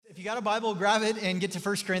you got a Bible, grab it and get to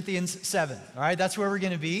 1 Corinthians 7. All right, that's where we're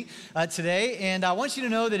going to be today. And I want you to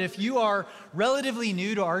know that if you are relatively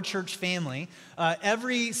new to our church family,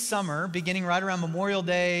 every summer, beginning right around Memorial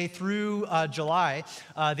Day through July,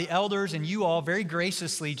 the elders and you all very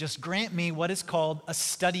graciously just grant me what is called a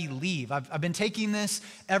study leave. I've been taking this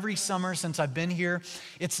every summer since I've been here.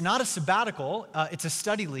 It's not a sabbatical, it's a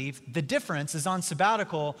study leave. The difference is on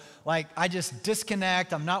sabbatical, like I just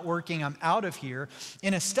disconnect, I'm not working, I'm out of here.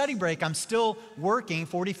 In a study break, I'm still working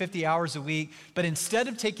 40, 50 hours a week, but instead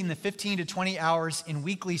of taking the 15 to 20 hours in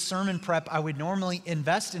weekly sermon prep I would normally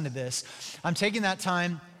invest into this, I'm taking that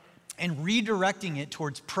time and redirecting it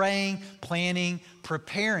towards praying, planning,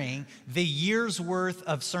 preparing the year's worth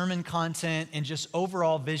of sermon content and just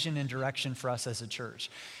overall vision and direction for us as a church.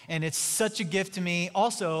 And it's such a gift to me.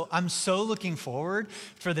 Also, I'm so looking forward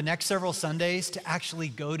for the next several Sundays to actually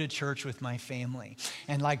go to church with my family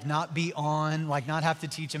and not be on, not have to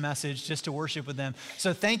teach a message, just to worship with them.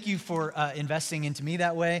 So thank you for investing into me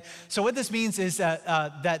that way. So what this means is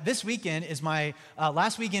that this weekend is my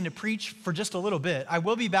last weekend to preach for just a little bit. I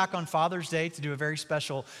will be back on Father's Day to do a very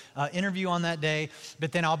special interview on that day,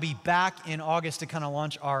 but then I'll be back in August to kind of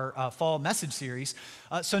launch our fall message series.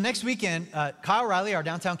 So next weekend, Kyle Riley, our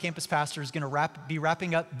downtown campus pastor, is going to be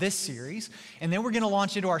wrapping up this series, and then we're going to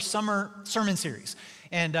launch into our summer sermon series.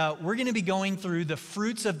 And we're going to be going through the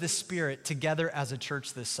fruits of the Spirit together as a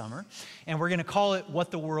church this summer, and we're going to call it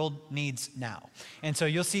What the World Needs Now. And so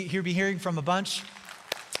you'll be hearing from a bunch.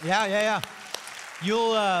 Yeah.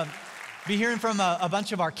 You'll be hearing from a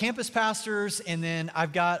bunch of our campus pastors, and then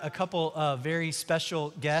I've got a couple of very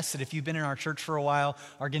special guests that if you've been in our church for a while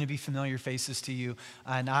are going to be familiar faces to you,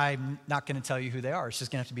 and I'm not going to tell you who they are. It's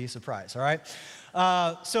just going to have to be a surprise, all right?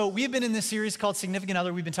 So we've been in this series called Significant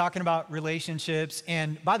Other. We've been talking about relationships,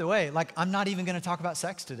 and by the way, I'm not even going to talk about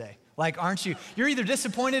sex today. Aren't you? You're either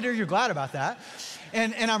disappointed or you're glad about that.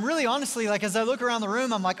 And I'm really honestly, as I look around the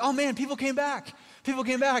room, I'm like, oh man, people came back.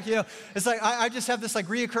 It's I just have this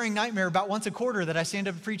reoccurring nightmare about once a quarter that I stand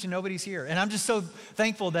up and preach and nobody's here. And I'm just so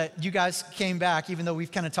thankful that you guys came back, even though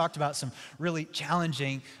we've kind of talked about some really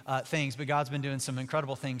challenging things, but God's been doing some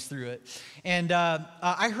incredible things through it. And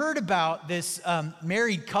I heard about this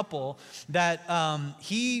married couple that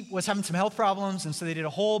he was having some health problems, and so they did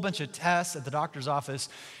a whole bunch of tests at the doctor's office.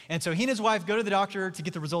 And so he and his wife go to the doctor to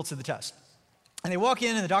get the results of the test. And they walk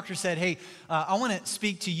in and the doctor said, hey, I want to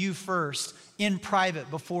speak to you first in private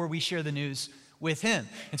before we share the news with him.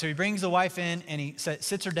 And so he brings the wife in and he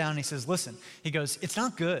sits her down and he says, listen, he goes, it's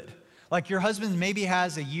not good. Your husband maybe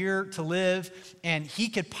has a year to live and he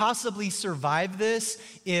could possibly survive this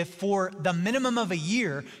if for the minimum of a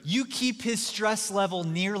year, you keep his stress level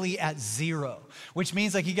nearly at zero, which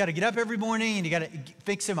means you got to get up every morning and you got to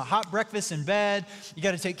fix him a hot breakfast in bed. You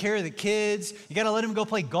got to take care of the kids. You got to let him go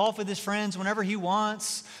play golf with his friends whenever he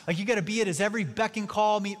wants. You got to be at his every beck and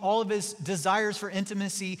call, meet all of his desires for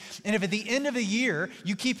intimacy. And if at the end of the year,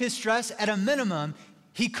 you keep his stress at a minimum,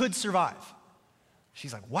 he could survive.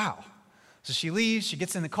 She's like, wow. So she leaves, she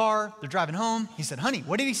gets in the car, they're driving home. He said, honey,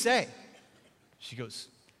 what did he say? She goes,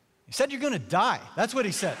 he said you're gonna die. That's what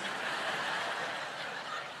he said.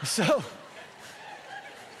 So,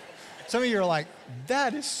 some of you are like,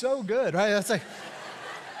 that is so good, right? That's I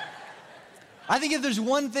think if there's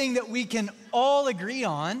one thing that we can all agree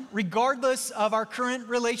on, regardless of our current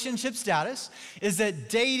relationship status, is that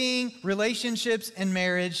dating, relationships, and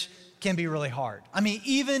marriage can be really hard.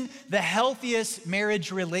 Even the healthiest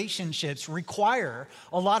marriage relationships require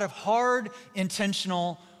a lot of hard,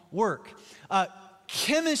 intentional work.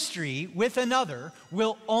 Chemistry with another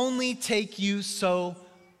will only take you so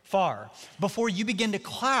far before you begin to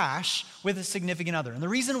clash with a significant other. And the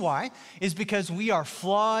reason why is because we are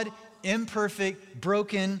flawed, imperfect,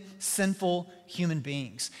 broken, sinful human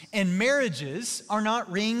beings. And marriages are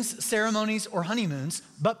not rings, ceremonies, or honeymoons,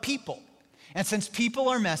 but people. And since people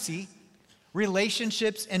are messy,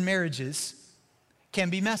 relationships and marriages can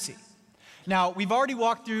be messy. Now, we've already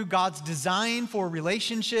walked through God's design for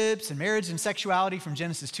relationships and marriage and sexuality from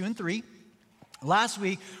Genesis 2 and 3. Last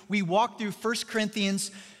week, we walked through 1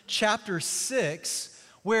 Corinthians chapter 6,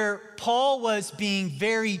 where Paul was being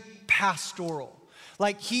very pastoral.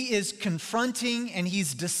 He is confronting and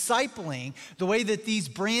he's discipling the way that these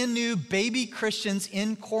brand new baby Christians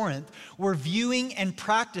in Corinth were viewing and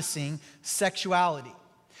practicing sexuality.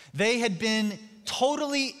 They had been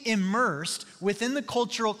totally immersed within the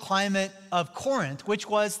cultural climate of Corinth, which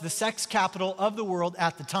was the sex capital of the world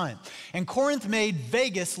at the time. And Corinth made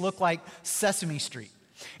Vegas look like Sesame Street.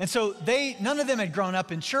 And so none of them had grown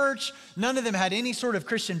up in church. None of them had any sort of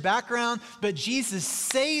Christian background, but Jesus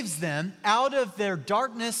saves them out of their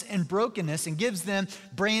darkness and brokenness and gives them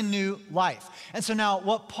brand new life. And so now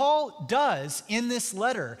what Paul does in this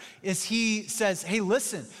letter is he says, hey,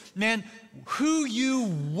 listen, man, who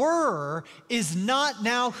you were is not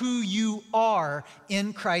now who you are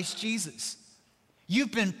in Christ Jesus.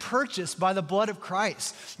 You've been purchased by the blood of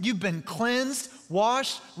Christ. You've been cleansed,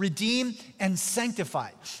 washed, redeemed, and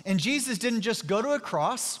sanctified. And Jesus didn't just go to a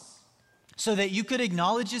cross so that you could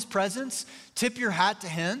acknowledge his presence, tip your hat to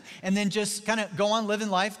him, and then just kind of go on living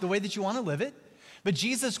life the way that you want to live it. But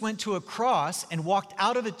Jesus went to a cross and walked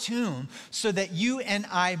out of a tomb so that you and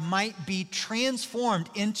I might be transformed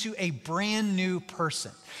into a brand new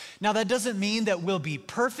person. Now, that doesn't mean that we'll be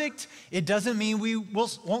perfect. It doesn't mean we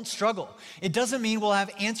won't struggle. It doesn't mean we'll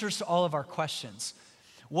have answers to all of our questions.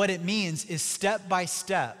 What it means is step by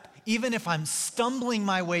step, even if I'm stumbling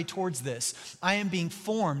my way towards this, I am being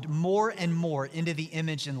formed more and more into the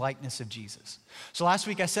image and likeness of Jesus. So last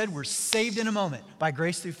week I said we're saved in a moment by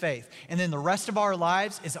grace through faith. And then the rest of our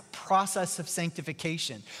lives is a process of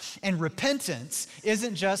sanctification. And repentance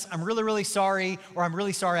isn't just, I'm really, really sorry, or I'm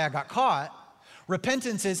really sorry I got caught.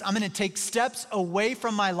 Repentance is, I'm going to take steps away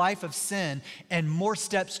from my life of sin and more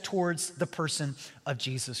steps towards the person of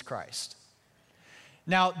Jesus Christ.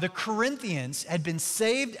 Now, the Corinthians had been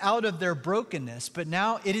saved out of their brokenness, but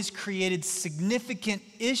now it has created significant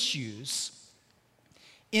issues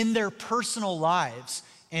in their personal lives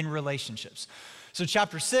and relationships. So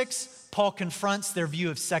chapter 6, Paul confronts their view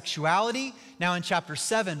of sexuality. Now in chapter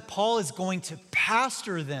 7, Paul is going to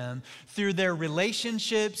pastor them through their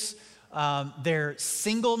relationships, their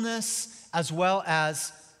singleness, as well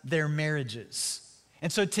as their marriages.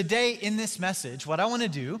 And so today in this message, what I want to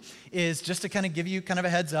do is just to kind of give you kind of a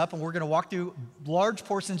heads up, and we're going to walk through large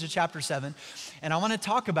portions of chapter 7, and I want to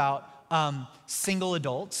talk about single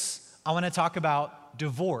adults. I want to talk about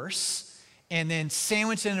divorce, and then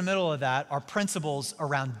sandwiched in the middle of that are principles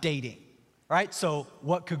around dating. All right, so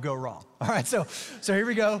what could go wrong? All right, so here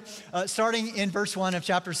we go. Starting in verse 1 of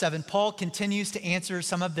chapter 7, Paul continues to answer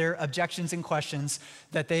some of their objections and questions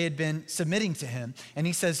that they had been submitting to him. And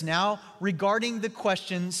he says, now, regarding the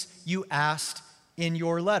questions you asked in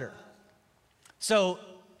your letter. So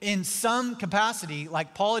in some capacity,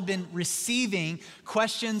 like Paul had been receiving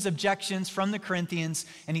questions, objections from the Corinthians,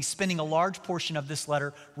 and he's spending a large portion of this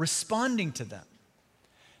letter responding to them.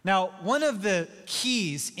 Now, one of the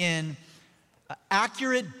keys in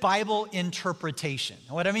accurate Bible interpretation.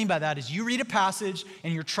 And what I mean by that is you read a passage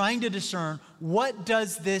and you're trying to discern, what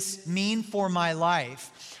does this mean for my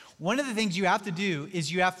life? One of the things you have to do is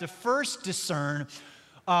you have to first discern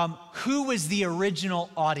who was the original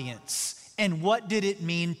audience and what did it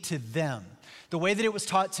mean to them. The way that it was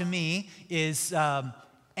taught to me is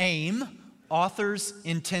AIM, author's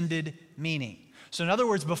intended meaning. So in other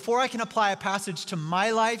words, before I can apply a passage to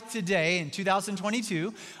my life today in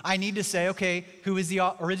 2022, I need to say, okay, who is the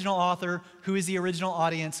original author? Who is the original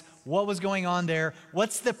audience? What was going on there?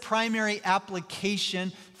 What's the primary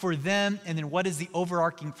application for them? And then what is the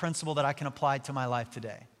overarching principle that I can apply to my life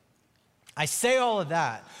today? I say all of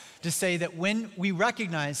that to say that when we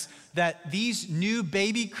recognize that these new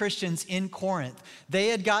baby Christians in Corinth, they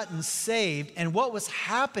had gotten saved, and what was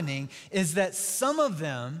happening is that some of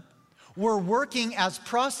them were working as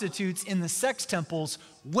prostitutes in the sex temples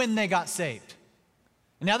when they got saved.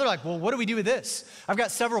 And now they're like, well, what do we do with this? I've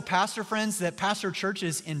got several pastor friends that pastor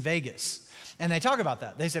churches in Vegas, and they talk about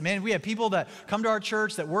that. They say, man, we have people that come to our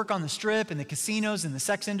church that work on the strip and the casinos and the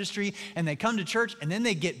sex industry, and they come to church and then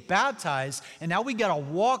they get baptized, and now we got to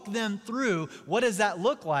walk them through what does that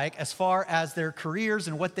look like as far as their careers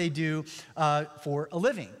and what they do for a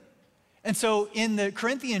living. And so in the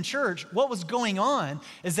Corinthian church, what was going on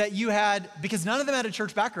is that you had, because none of them had a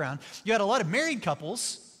church background, you had a lot of married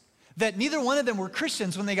couples that neither one of them were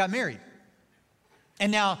Christians when they got married.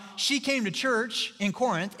 And now she came to church in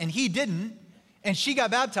Corinth and he didn't, and she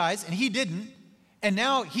got baptized and he didn't, and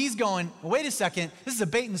now he's going, wait a second, this is a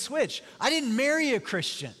bait and switch. I didn't marry a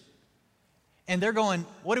Christian. And they're going,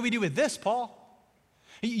 what do we do with this, Paul?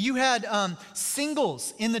 You had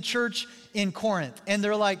singles in the church in Corinth, and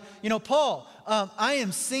they're like, Paul, I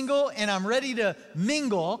am single and I'm ready to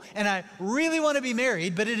mingle and I really want to be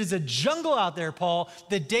married, but it is a jungle out there, Paul.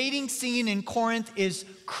 The dating scene in Corinth is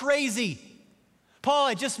crazy. Paul,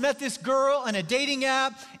 I just met this girl on a dating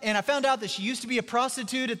app and I found out that she used to be a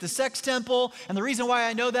prostitute at the sex temple, and the reason why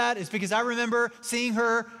I know that is because I remember seeing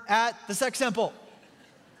her at the sex temple.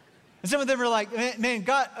 And some of them are like, man,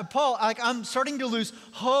 God, Paul, I'm starting to lose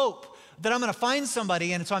hope that I'm going to find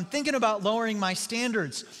somebody, and so I'm thinking about lowering my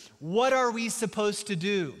standards. What are we supposed to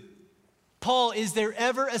do? Paul, is there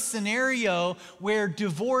ever a scenario where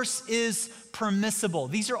divorce is permissible?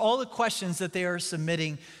 These are all the questions that they are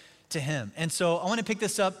submitting to him. And so I want to pick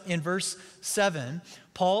this up in verse 7.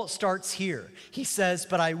 Paul starts here. He says,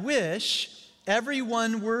 "But I wish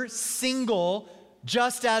everyone were single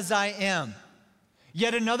just as I am."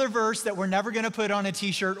 Yet another verse that we're never going to put on a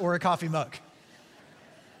t-shirt or a coffee mug.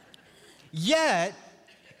 Yet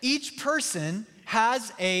each person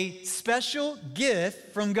has a special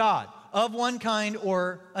gift from God of one kind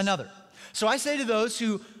or another. So I say to those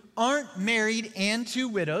who aren't married and to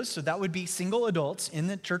widows, so that would be single adults in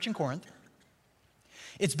the church in Corinth,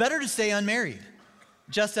 it's better to stay unmarried,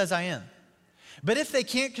 just as I am. But if they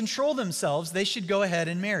can't control themselves, they should go ahead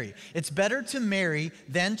and marry. It's better to marry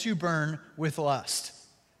than to burn with lust.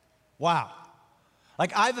 Wow.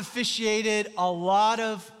 Like, I've officiated a lot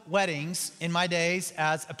of weddings in my days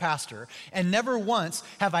as a pastor, and never once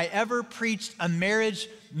have I ever preached a marriage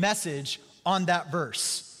message on that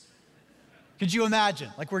verse. Could you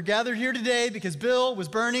imagine? Like, we're gathered here today because Bill was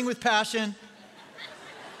burning with passion,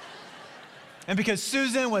 and because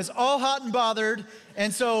Susan was all hot and bothered,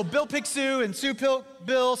 and so Bill picked Sue and Sue picked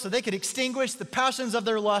Bill so they could extinguish the passions of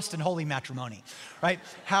their lust in holy matrimony, right?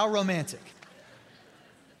 How romantic.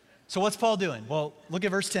 So what's Paul doing? Well, look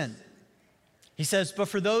at verse 10. He says, "But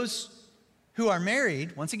for those who are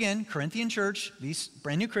married," once again, Corinthian church, these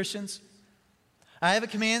brand new Christians, "I have a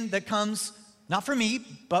command that comes not from me,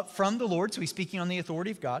 but from the Lord." So he's speaking on the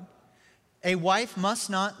authority of God. "A wife must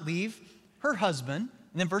not leave her husband."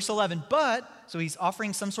 And then verse 11, so he's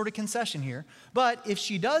offering some sort of concession here. "But if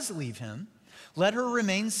she does leave him, let her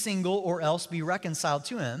remain single or else be reconciled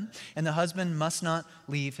to him, and the husband must not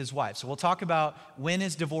leave his wife." So we'll talk about when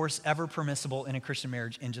is divorce ever permissible in a Christian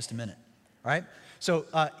marriage in just a minute, all right? So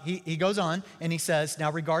he goes on and he says,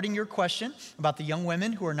 "Now regarding your question about the young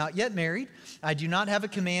women who are not yet married, I do not have a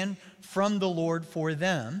command from the Lord for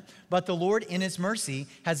them, but the Lord in his mercy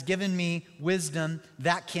has given me wisdom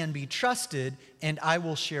that can be trusted, and I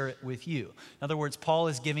will share it with you." In other words, Paul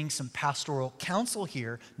is giving some pastoral counsel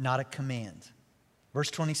here, not a command.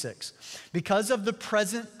 Verse 26, "Because of the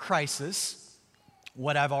present crisis,"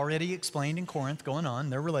 what I've already explained in Corinth going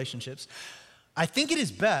on, their relationships, "I think it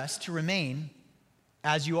is best to remain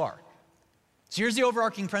as you are." So here's the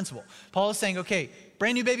overarching principle. Paul is saying, okay,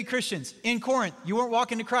 brand new baby Christians in Corinth, you weren't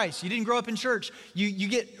walking to Christ. You didn't grow up in church. You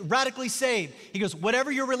get radically saved. He goes,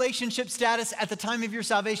 whatever your relationship status at the time of your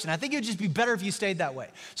salvation, I think it would just be better if you stayed that way.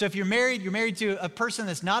 So if you're married to a person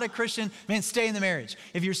that's not a Christian, man, stay in the marriage.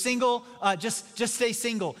 If you're single, just stay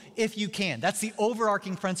single if you can. That's the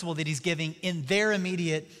overarching principle that he's giving in their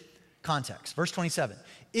immediate context. Verse 27,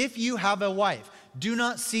 "If you have a wife, do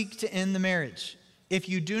not seek to end the marriage. If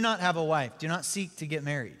you do not have a wife, do not seek to get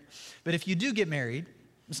married. But if you do get married,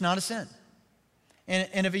 it's not a sin.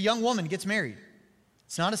 And if a young woman gets married,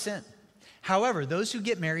 it's not a sin. However, those who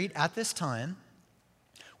get married at this time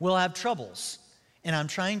will have troubles, and I'm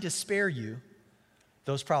trying to spare you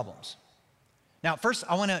those problems." Now, first,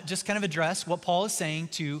 I want to just kind of address what Paul is saying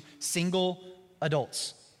to single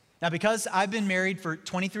adults. Now, because I've been married for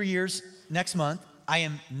 23 years next month, I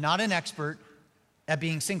am not an expert at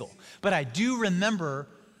being single, but I do remember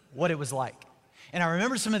what it was like. And I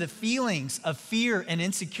remember some of the feelings of fear and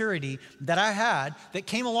insecurity that I had that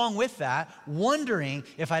came along with that, wondering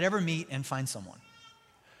if I'd ever meet and find someone.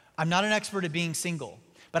 I'm not an expert at being single,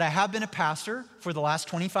 but I have been a pastor for the last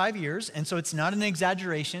 25 years, and so it's not an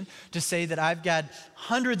exaggeration to say that I've got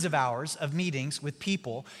hundreds of hours of meetings with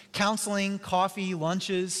people, counseling, coffee,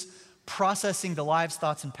 lunches, processing the lives,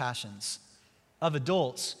 thoughts, and passions of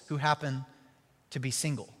adults who happen to be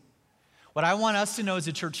single. What I want us to know as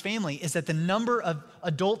a church family is that the number of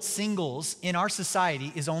adult singles in our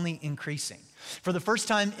society is only increasing. For the first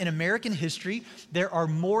time in American history, there are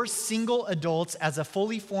more single adults as a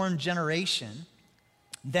fully formed generation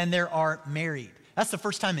than there are married. That's the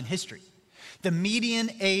first time in history. The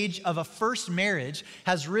median age of a first marriage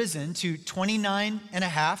has risen to 29 and a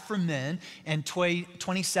half for men and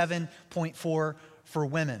 27.4 for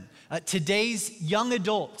women. Today's young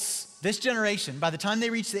adults, this generation, by the time they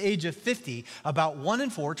reach the age of 50, about 1 in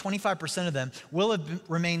 4, 25% of them, will have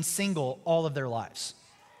remained single all of their lives.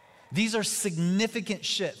 These are significant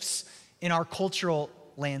shifts in our cultural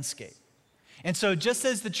landscape. And so just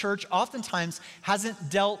as the church oftentimes hasn't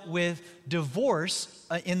dealt with divorce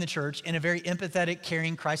in the church in a very empathetic,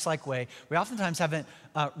 caring, Christ-like way, we oftentimes haven't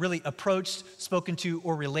really approached, spoken to,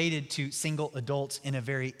 or related to single adults in a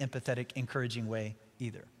very empathetic, encouraging way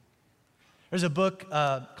either. There's a book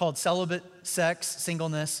called Celibate, Sex,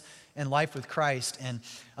 Singleness, and life with Christ. And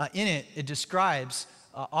in it, it describes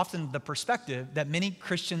often the perspective that many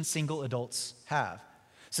Christian single adults have.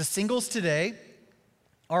 So singles today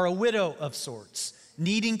are a widow of sorts,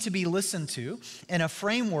 needing to be listened to, and a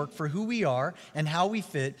framework for who we are and how we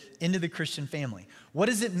fit into the Christian family. What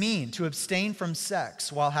does it mean to abstain from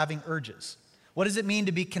sex while having urges? What does it mean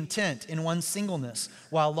to be content in one's singleness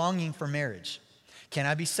while longing for marriage? Can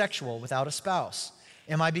I be sexual without a spouse?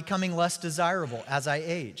 Am I becoming less desirable as I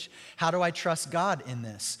age? How do I trust God in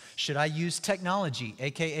this? Should I use technology,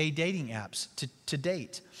 aka dating apps, to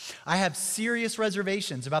date? I have serious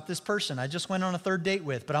reservations about this person I just went on a third date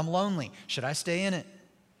with, but I'm lonely. Should I stay in it?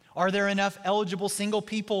 Are there enough eligible single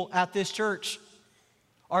people at this church?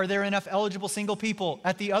 Are there enough eligible single people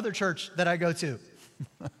at the other church that I go to?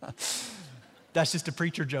 That's just a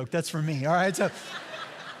preacher joke. That's for me, all right? So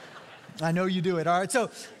I know you do it, all right? So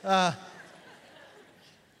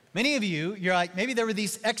many of you, you're like, maybe there were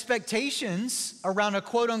these expectations around a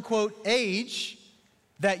quote-unquote age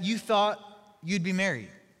that you thought you'd be married,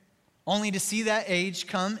 only to see that age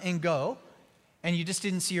come and go, and you just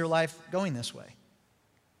didn't see your life going this way.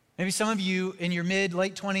 Maybe some of you in your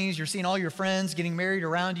late 20s, you're seeing all your friends getting married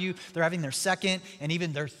around you. They're having their second and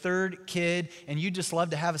even their third kid, and you just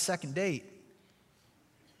love to have a second date.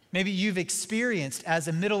 Maybe you've experienced as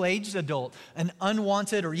a middle-aged adult an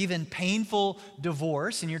unwanted or even painful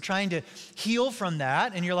divorce, and you're trying to heal from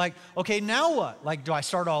that, and you're like, okay, now what? Like, do I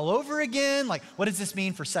start all over again? Like, what does this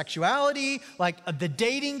mean for sexuality? Like, the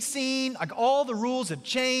dating scene, like all the rules have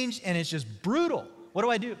changed, and it's just brutal. What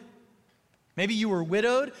do I do? Maybe you were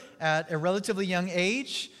widowed at a relatively young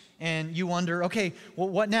age, and you wonder, okay, well,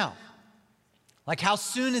 what now? Like, how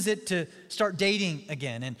soon is it to start dating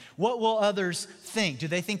again? And what will others think? Do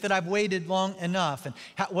they think that I've waited long enough? And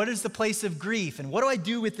what is the place of grief? And what do I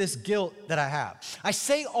do with this guilt that I have? I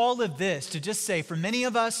say all of this to just say, for many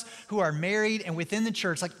of us who are married and within the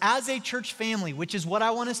church, like as a church family, which is what I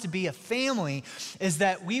want us to be, a family, is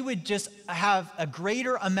that we would just have a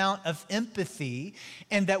greater amount of empathy,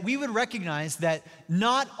 and that we would recognize that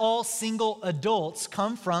not all single adults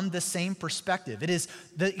come from the same perspective. It is,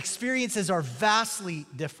 the experiences are vastly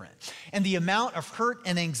different. And the amount of hurt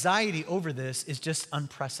and anxiety over this is just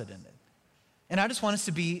unprecedented. And I just want us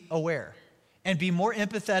to be aware and be more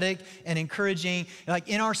empathetic and encouraging. Like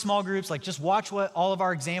in our small groups, like just watch what all of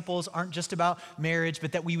our examples aren't just about marriage,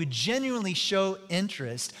 but that we would genuinely show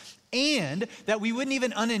interest, and that we wouldn't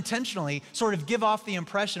even unintentionally sort of give off the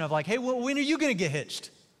impression of like, hey, well, when are you going to get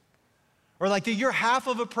hitched? Or like that you're half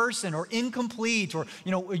of a person or incomplete, or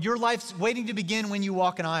your life's waiting to begin when you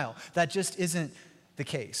walk an aisle. That just isn't the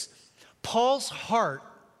case. Paul's heart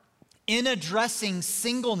in addressing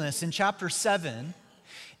singleness in chapter 7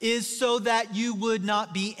 is so that you would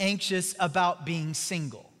not be anxious about being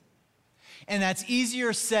single. And that's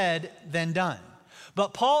easier said than done.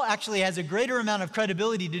 But Paul actually has a greater amount of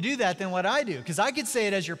credibility to do that than what I do. Because I could say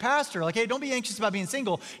it as your pastor, like, hey, don't be anxious about being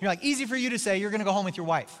single. You're like, easy for you to say, you're going to go home with your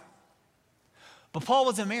wife. But Paul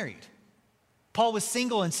wasn't married. Paul was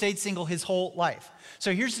single and stayed single his whole life.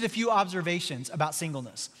 So here's just a few observations about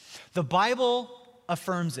singleness. The Bible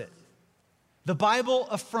affirms it. The Bible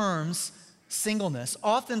affirms singleness,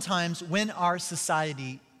 oftentimes when our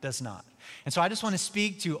society does not. And so I just want to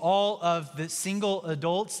speak to all of the single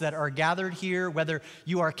adults that are gathered here, whether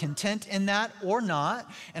you are content in that or not.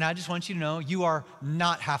 And I just want you to know you are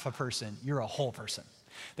not half a person, you're a whole person.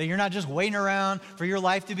 That you're not just waiting around for your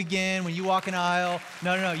life to begin when you walk an aisle.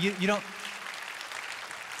 No, you don't.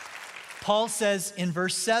 Paul says in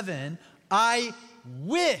verse 7, I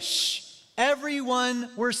wish everyone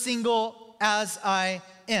were single as I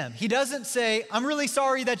am. He doesn't say, I'm really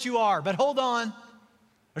sorry that you are, but hold on.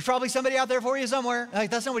 There's probably somebody out there for you somewhere.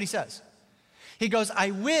 Like, that's not what he says. He goes,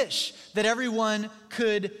 I wish that everyone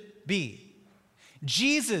could be.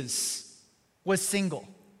 Jesus was single.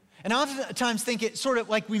 And I oftentimes think it sort of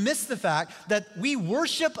like we miss the fact that we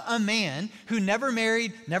worship a man who never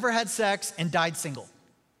married, never had sex, and died single.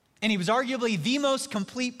 And he was arguably the most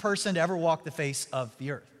complete person to ever walk the face of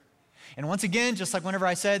the earth. And once again, just like whenever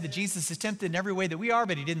I said that Jesus is tempted in every way that we are,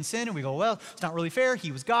 but he didn't sin, and we go, well, it's not really fair.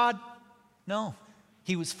 He was God. No,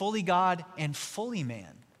 he was fully God and fully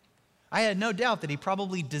man. I had no doubt that he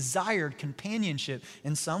probably desired companionship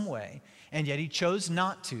in some way, and yet he chose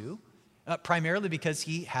not to. Primarily because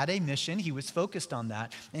he had a mission, he was focused on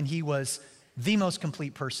that, and he was the most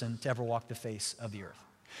complete person to ever walk the face of the earth.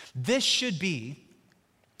 This should be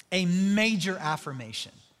a major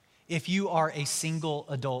affirmation if you are a single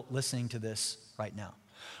adult listening to this right now.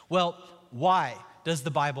 Well, why does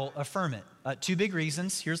the Bible affirm it? Two big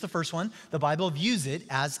reasons. Here's the first one. The Bible views it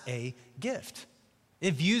as a gift.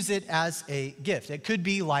 It views it as a gift. It could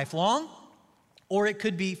be lifelong, or it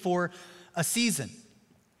could be for a season.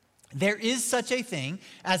 There is such a thing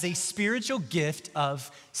as a spiritual gift of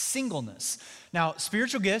singleness. Now,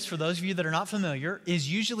 spiritual gifts, for those of you that are not familiar, is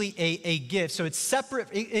usually a gift. So it's separate.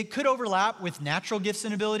 It could overlap with natural gifts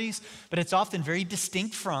and abilities, but it's often very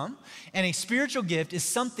distinct from. And a spiritual gift is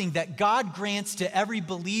something that God grants to every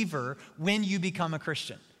believer when you become a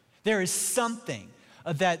Christian. There is something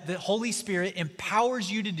that the Holy Spirit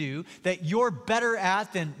empowers you to do that you're better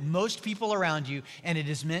at than most people around you, and it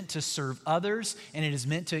is meant to serve others, and it is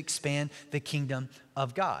meant to expand the kingdom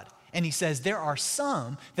of God. And he says there are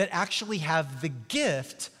some that actually have the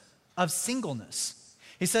gift of singleness.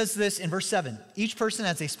 He says this in verse 7, each person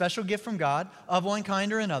has a special gift from God of one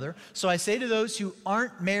kind or another. So I say to those who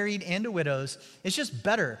aren't married and to widows, it's just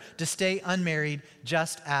better to stay unmarried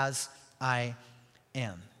just as I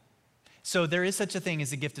am. So there is such a thing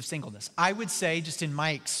as a gift of singleness. I would say, just in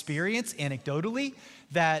my experience, anecdotally,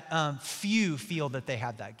 that few feel that they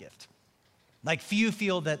have that gift. Like few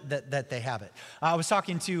feel that they have it. I was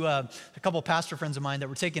talking to a couple of pastor friends of mine that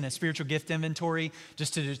were taking a spiritual gift inventory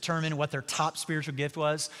just to determine what their top spiritual gift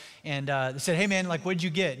was. And they said, hey man, like what'd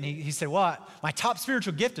you get? And he said, well, my top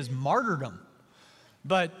spiritual gift is martyrdom.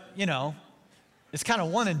 But, you know, it's kind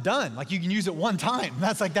of one and done. Like you can use it one time.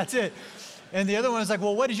 That's it. And the other one was like,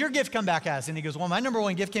 well, what does your gift come back as? And he goes, well, my number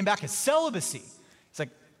one gift came back as celibacy. It's like,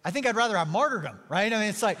 I think I'd rather have martyrdom, right? I mean,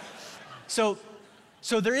 it's like, so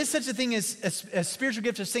there is such a thing as a spiritual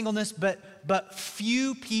gift of singleness, but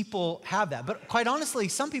few people have that. But quite honestly,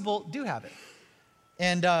 some people do have it.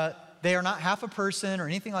 And they are not half a person or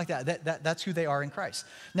anything like that. That's who they are in Christ.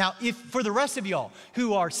 Now, if for the rest of y'all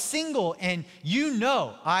who are single and you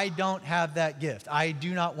know, I don't have that gift, I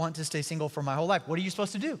do not want to stay single for my whole life, what are you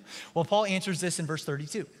supposed to do? Well, Paul answers this in verse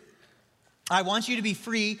 32. I want you to be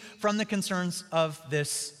free from the concerns of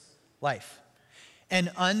this life. An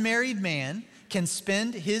unmarried man can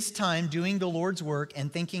spend his time doing the Lord's work and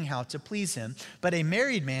thinking how to please him. But a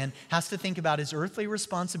married man has to think about his earthly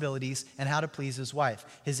responsibilities and how to please his wife.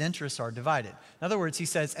 His interests are divided. In other words, he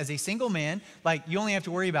says, as a single man, like you only have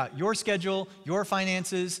to worry about your schedule, your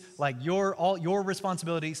finances, like all your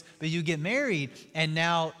responsibilities. But you get married and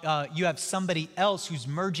now you have somebody else who's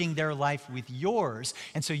merging their life with yours.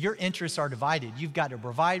 And so your interests are divided. You've got to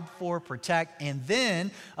provide for, protect, and then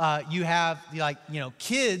you have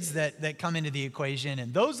kids that come into the equation,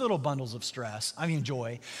 and those little bundles of stress,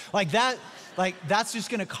 joy, that's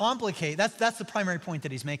just going to complicate. That's the primary point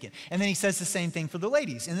that he's making. And then he says the same thing for the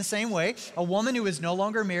ladies. In the same way, a woman who is no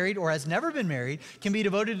longer married or has never been married can be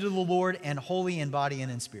devoted to the Lord and holy in body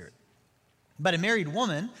and in spirit. But a married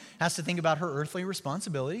woman has to think about her earthly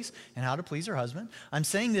responsibilities and how to please her husband. I'm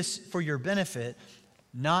saying this for your benefit,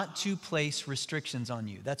 not to place restrictions on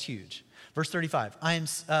you. That's huge. Verse 35,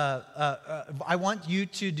 I want you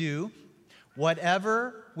to do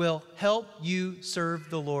whatever will help you serve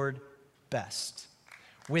the Lord best,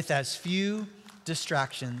 with as few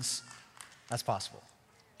distractions as possible.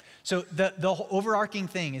 So the overarching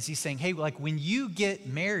thing is he's saying, hey, like when you get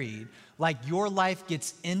married, like your life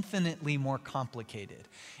gets infinitely more complicated.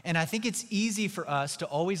 And I think it's easy for us to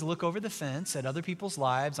always look over the fence at other people's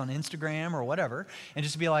lives on Instagram or whatever, and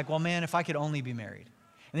just be like, well, man, if I could only be married.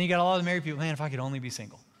 And then you got a lot of married people, man, if I could only be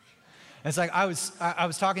single. It's like I was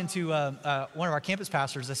talking to one of our campus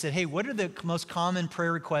pastors. I said, hey, what are the most common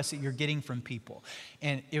prayer requests that you're getting from people?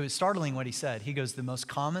 And it was startling what he said. He goes, the most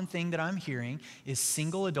common thing that I'm hearing is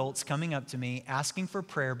single adults coming up to me asking for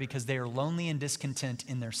prayer because they are lonely and discontent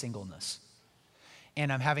in their singleness.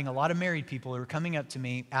 And I'm having a lot of married people who are coming up to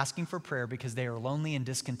me asking for prayer because they are lonely and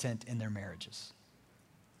discontent in their marriages.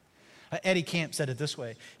 Eddie Camp said it this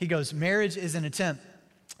way. He goes, marriage is an attempt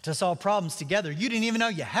to solve problems together you didn't even know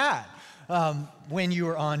you had. When you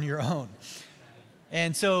are on your own.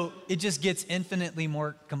 And so it just gets infinitely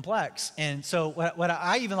more complex. And so what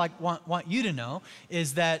I even want you to know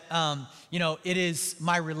is that, it is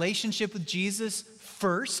my relationship with Jesus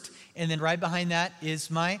first, and then right behind that is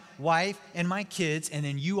my wife and my kids, and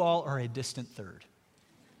then you all are a distant third.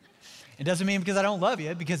 It doesn't mean because I don't love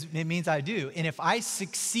you, because it means I do. And if I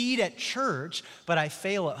succeed at church, but I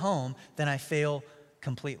fail at home, then I fail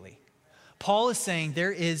completely. Paul is saying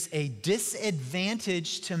there is a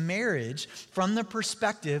disadvantage to marriage from the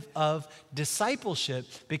perspective of discipleship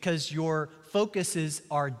because your focuses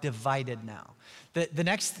are divided now. The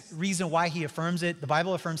next reason why he affirms it, the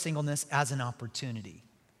Bible affirms singleness as an opportunity.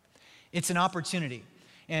 It's an opportunity.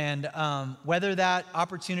 And whether that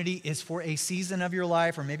opportunity is for a season of your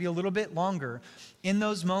life or maybe a little bit longer, in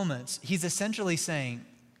those moments, he's essentially saying,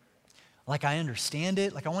 Like I understand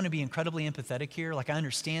it. Like I want to be incredibly empathetic here. Like I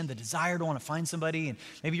understand the desire to want to find somebody, and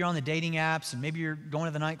maybe you're on the dating apps and maybe you're going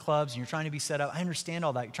to the nightclubs and you're trying to be set up. I understand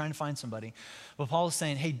all that. You're trying to find somebody. But Paul is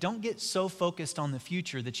saying, hey, don't get so focused on the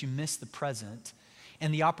future that you miss the present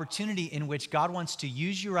and the opportunity in which God wants to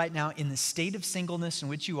use you right now in the state of singleness in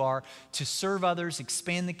which you are to serve others,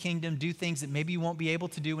 expand the kingdom, do things that maybe you won't be able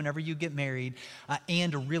to do whenever you get married,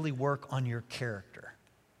 and to really work on your character.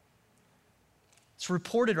 It's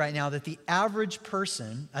reported right now that the average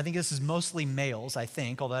person, I think this is mostly males, I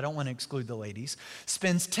think, although I don't want to exclude the ladies,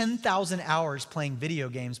 spends 10,000 hours playing video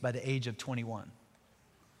games by the age of 21.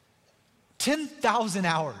 10,000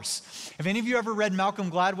 hours. If any of you ever read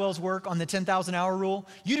Malcolm Gladwell's work on the 10,000 hour rule,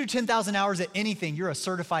 you do 10,000 hours at anything, you're a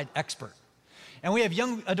certified expert. And we have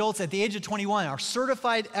young adults at the age of 21 are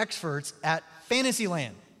certified experts at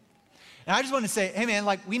Fantasyland. And I just want to say, hey man,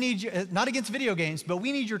 like we need you, not against video games, but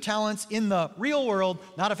we need your talents in the real world,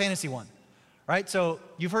 not a fantasy one, right? So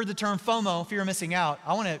you've heard the term FOMO, fear of missing out.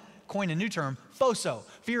 I want to coin a new term, FOSO,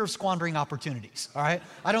 fear of squandering opportunities, all right?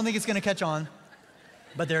 I don't think it's going to catch on,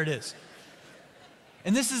 but there it is.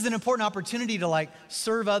 And this is an important opportunity to like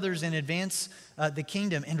serve others and advance the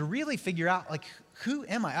kingdom and to really figure out like, who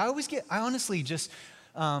am I? I honestly just,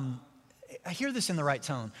 I hear this in the right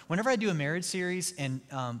tone. Whenever I do a marriage series and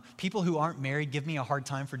people who aren't married give me a hard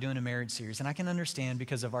time for doing a marriage series, and I can understand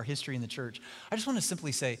because of our history in the church, I just want to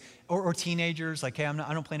simply say, or teenagers, like, hey,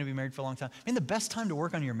 I don't plan to be married for a long time. And the best time to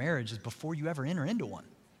work on your marriage is before you ever enter into one.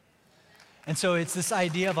 And so it's this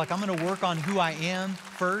idea of like, I'm going to work on who I am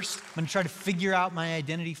first. I'm going to try to figure out my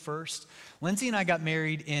identity first. Lindsay and I got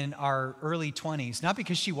married in our early 20s, not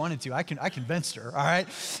because she wanted to. I convinced her, all right?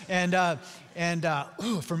 For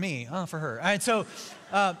me, for her. All right, so,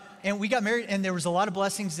 and we got married, and there was a lot of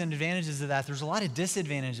blessings and advantages of that. There's a lot of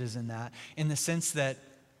disadvantages in that, in the sense that,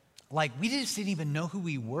 like, we just didn't even know who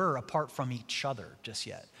we were apart from each other just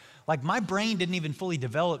yet. Like my brain didn't even fully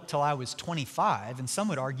develop till I was 25, and some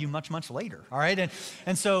would argue much, much later, all right?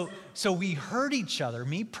 And so we hurt each other,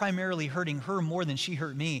 me primarily hurting her more than she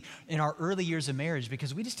hurt me in our early years of marriage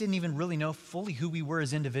because we just didn't even really know fully who we were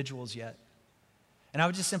as individuals yet. And I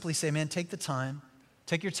would just simply say, man, take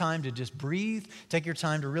your time to just breathe, take your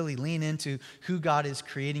time to really lean into who God is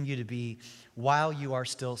creating you to be while you are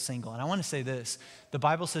still single. And I want to say this, the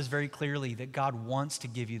Bible says very clearly that God wants to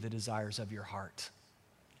give you the desires of your heart.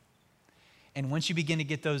 And once you begin to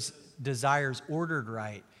get those desires ordered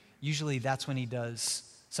right, usually that's when he does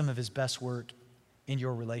some of his best work in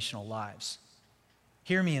your relational lives.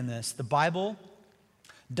 Hear me in this. The Bible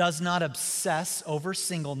does not obsess over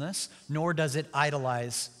singleness, nor does it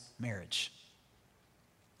idolize marriage.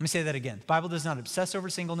 Let me say that again. The Bible does not obsess over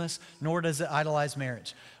singleness, nor does it idolize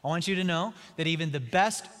marriage. I want you to know that even the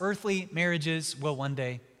best earthly marriages will one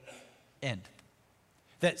day end.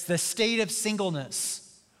 That the state of singleness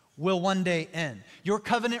will one day end. Your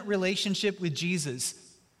covenant relationship with Jesus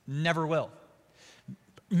never will.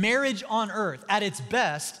 Marriage on earth, at its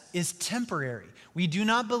best, is temporary. We do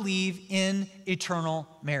not believe in eternal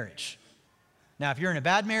marriage. Now, if you're in a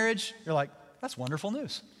bad marriage, you're like, that's wonderful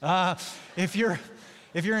news. If you're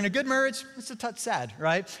in a good marriage, it's a touch sad,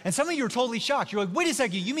 right? And some of you are totally shocked. You're like, wait a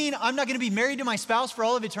second, you mean I'm not going to be married to my spouse for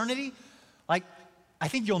all of eternity? Like, I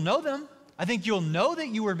think you'll know them. I think you'll know that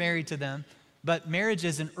you were married to them. But marriage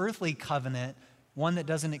is an earthly covenant, one that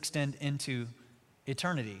doesn't extend into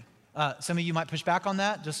eternity. Some of you might push back on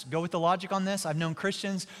that. Just go with the logic on this. I've known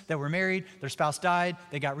Christians that were married, their spouse died,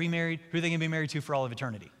 they got remarried. Who are they going to be married to for all of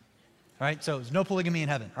eternity? All right, so there's no polygamy in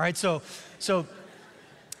heaven. All right, so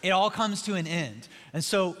it all comes to an end. And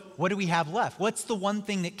so what do we have left? What's the one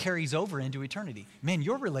thing that carries over into eternity? Man,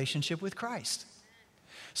 your relationship with Christ.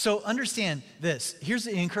 So understand this. Here's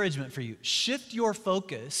the encouragement for you. Shift your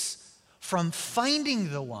focus from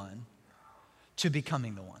finding the one to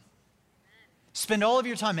becoming the one. Spend all of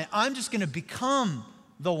your time, man, I'm just going to become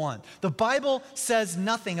the one. The Bible says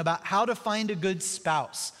nothing about how to find a good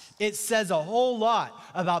spouse. It says a whole lot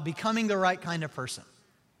about becoming the right kind of person.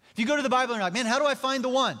 If you go to the Bible and you're like, man, how do I find the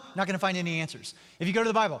one? You're not going to find any answers. If you go to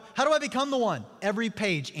the Bible, how do I become the one? Every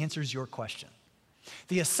page answers your question.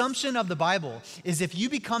 The assumption of the Bible is if you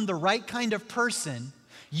become the right kind of person,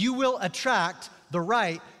 you will attract the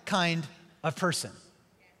right kind of person.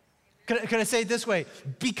 Could I say it this way?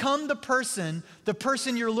 Become the person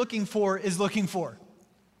you're looking for is looking for.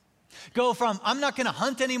 Go from, I'm not going to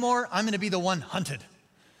hunt anymore, I'm going to be the one hunted.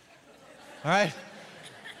 All right?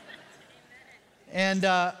 And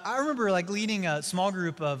I remember like leading a small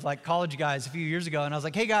group of like college guys a few years ago, and I was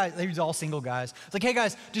like, hey guys, they were all single guys. I was like, hey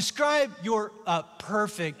guys, describe your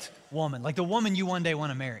perfect woman, like the woman you one day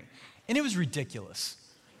want to marry. And it was ridiculous.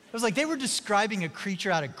 It was like they were describing a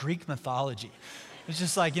creature out of Greek mythology. It's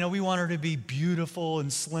just like, we want her to be beautiful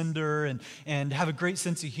and slender and have a great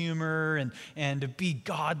sense of humor and to be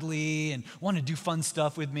godly and want to do fun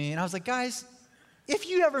stuff with me. And I was like, guys, if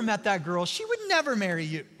you ever met that girl, she would never marry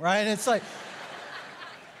you, right? It's like,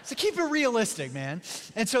 so keep it realistic, man.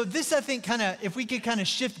 And so this, I think, if we could kind of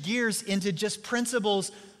shift gears into just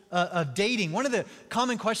principles of dating. One of the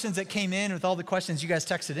common questions that came in with all the questions you guys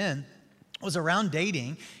texted in was around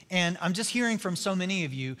dating, and I'm just hearing from so many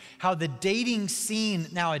of you how the dating scene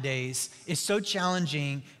nowadays is so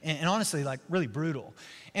challenging and honestly, like, really brutal.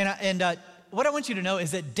 And what I want you to know is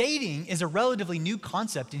that dating is a relatively new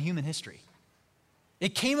concept in human history.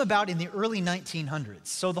 It came about in the early 1900s.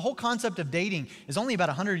 So the whole concept of dating is only about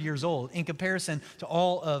 100 years old in comparison to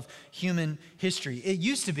all of human history. It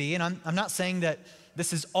used to be, and I'm not saying that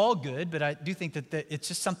this is all good, but I do think that it's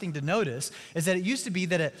just something to notice, is that it used to be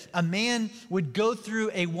that a man would go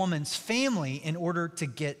through a woman's family in order to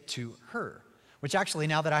get to her, which actually,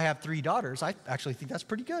 now that I have 3 daughters, I actually think that's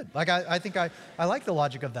pretty good. Like, I think I like the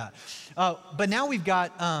logic of that. But now we've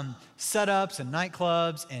got setups and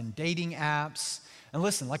nightclubs and dating apps. And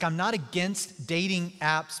listen, like, I'm not against dating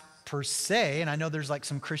apps per se, and I know there's like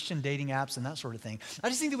some Christian dating apps and that sort of thing. I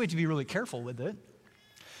just think that we have to be really careful with it,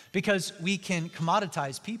 because we can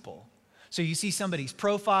commoditize people. So you see somebody's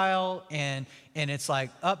profile and it's like,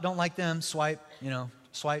 don't like them, swipe,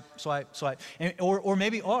 swipe. Or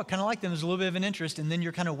maybe, I kind of like them, there's a little bit of an interest, and then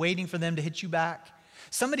you're kind of waiting for them to hit you back.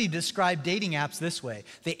 Somebody described dating apps this way: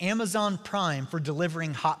 the Amazon Prime for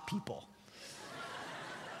delivering hot people.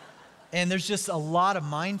 And there's just a lot of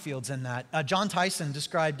minefields in that. John Tyson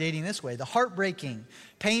described dating this way: the heartbreaking,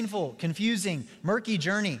 painful, confusing, murky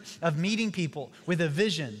journey of meeting people with a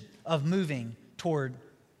vision of moving toward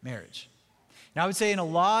marriage. Now, I would say in a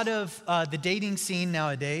lot of the dating scene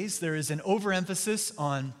nowadays, there is an overemphasis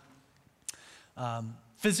on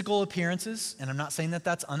physical appearances. And I'm not saying that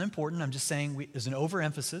that's unimportant. I'm just saying there's an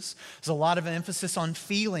overemphasis. There's a lot of emphasis on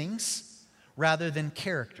feelings rather than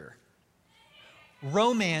character.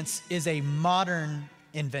 Romance is a modern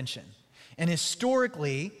invention. And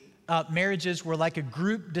historically, marriages were like a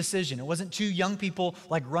group decision. It wasn't two young people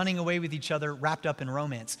like running away with each other wrapped up in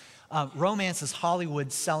romance. Romance is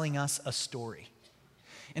Hollywood selling us a story.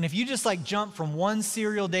 And if you just like jump from one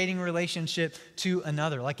serial dating relationship to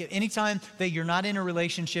another, like at any time that you're not in a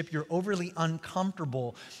relationship, you're overly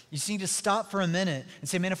uncomfortable, you just need to stop for a minute and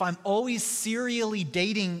say, man, if I'm always serially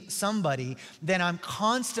dating somebody, then I'm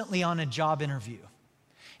constantly on a job interview.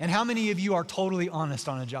 And how many of you are totally honest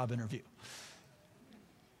on a job interview?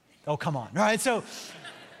 Oh, come on. All right, so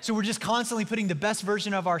we're just constantly putting the best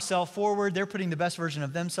version of ourselves forward. They're putting the best version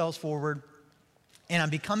of themselves forward. And I'm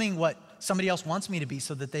becoming what somebody else wants me to be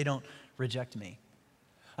so that they don't reject me.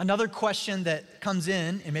 Another question that comes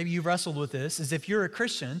in, and maybe you've wrestled with this, is if you're a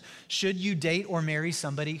Christian, should you date or marry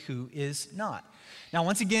somebody who is not? Now,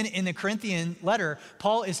 once again, in the Corinthian letter,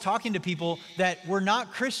 Paul is talking to people that were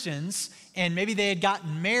not Christians, and maybe they had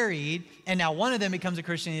gotten married, and now one of them becomes a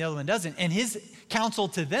Christian and the other one doesn't. And his counsel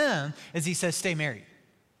to them is he says, stay married.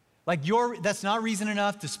 Like that's not reason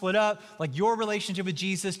enough to split up. Like your relationship with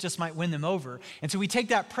Jesus just might win them over. And so we take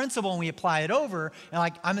that principle and we apply it over. And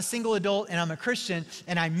like, I'm a single adult and I'm a Christian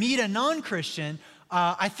and I meet a non-Christian.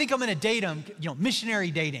 I think I'm going to date them,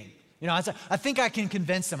 missionary dating. I think I can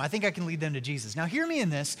convince them. I think I can lead them to Jesus. Now hear me in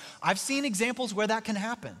this. I've seen examples where that can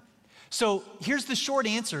happen. So here's the short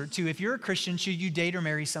answer to if you're a Christian, should you date or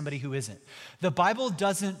marry somebody who isn't? The Bible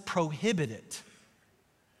doesn't prohibit it.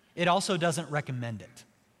 It also doesn't recommend it.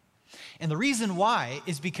 And the reason why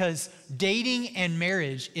is because dating and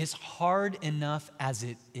marriage is hard enough as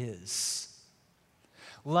it is,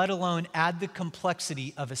 let alone add the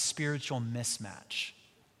complexity of a spiritual mismatch.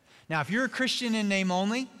 Now, if you're a Christian in name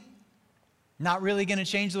only, not really going to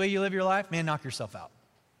change the way you live your life, man, knock yourself out.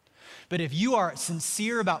 But if you are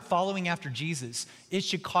sincere about following after Jesus, it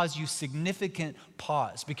should cause you significant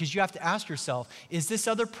pause, because you have to ask yourself, is this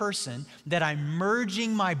other person that I'm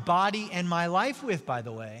merging my body and my life with, by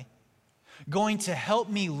the way, going to help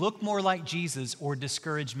me look more like Jesus or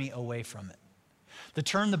discourage me away from it? The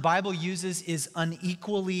term the Bible uses is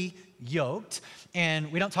unequally yoked,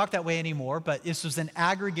 and we don't talk that way anymore, but this was an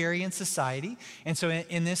agrarian society. And so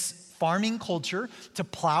in this farming culture, to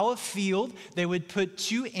plow a field, they would put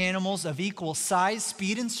two animals of equal size,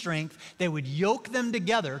 speed, and strength. They would yoke them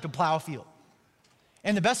together to plow a field.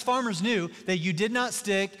 And the best farmers knew that you did not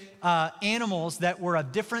stick animals that were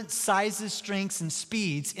of different sizes, strengths, and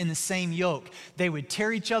speeds in the same yoke. They would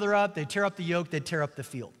tear each other up, they'd tear up the yoke, they'd tear up the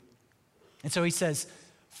field. And so he says,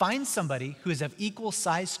 find somebody who is of equal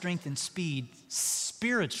size, strength, and speed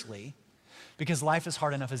spiritually, because life is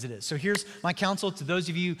hard enough as it is. So here's my counsel to those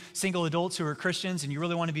of you single adults who are Christians and you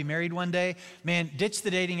really want to be married one day. Man, ditch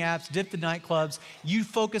the dating apps, dip the nightclubs. You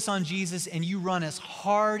focus on Jesus and you run as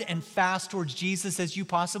hard and fast towards Jesus as you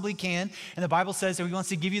possibly can. And the Bible says that he wants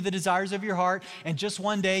to give you the desires of your heart. And just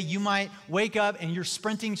one day you might wake up and you're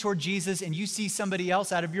sprinting toward Jesus and you see somebody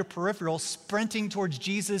else out of your peripheral sprinting towards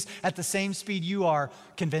Jesus at the same speed you are.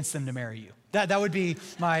 Convince them to marry you. That would be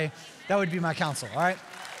my counsel, all right?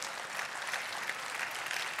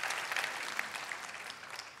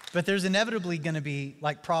 But there's inevitably going to be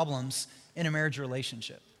like problems in a marriage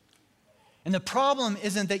relationship. And the problem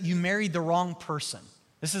isn't that you married the wrong person.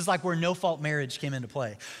 This is like where no-fault marriage came into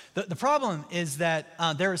play. The problem is that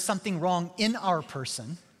there is something wrong in our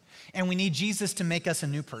person, and we need Jesus to make us a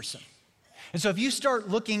new person. And so if you start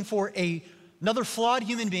looking for another flawed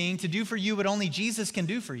human being to do for you what only Jesus can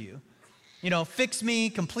do for you, fix me,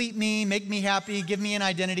 complete me, make me happy, give me an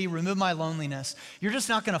identity, remove my loneliness, you're just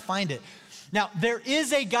not going to find it. Now, there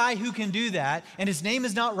is a guy who can do that, and his name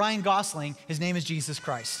is not Ryan Gosling, his name is Jesus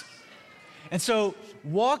Christ. And so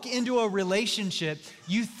walk into a relationship,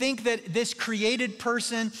 you think that this created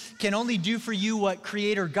person can only do for you what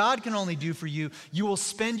Creator God can only do for you. You will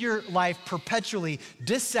spend your life perpetually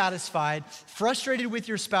dissatisfied, frustrated with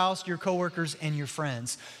your spouse, your coworkers, and your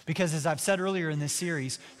friends. Because as I've said earlier in this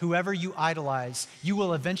series, whoever you idolize, you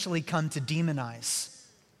will eventually come to demonize.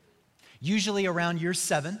 Usually around year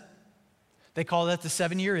 7. They call that the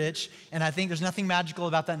 7-year itch, and I think there's nothing magical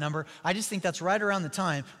about that number. I just think that's right around the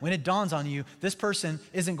time when it dawns on you, this person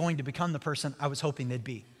isn't going to become the person I was hoping they'd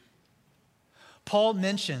be. Paul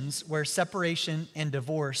mentions where separation and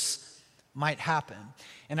divorce might happen.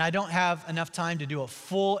 And I don't have enough time to do a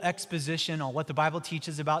full exposition on what the Bible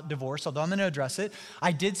teaches about divorce, although I'm going to address it.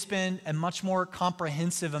 I did spend a much more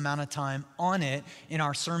comprehensive amount of time on it in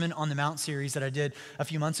our Sermon on the Mount series that I did a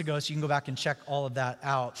few months ago, so you can go back and check all of that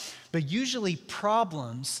out. But usually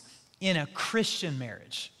problems in a Christian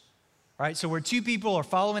marriage, right? So where two people are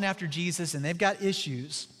following after Jesus and they've got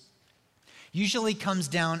issues, usually comes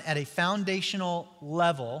down at a foundational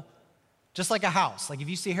level. Just like a house. Like if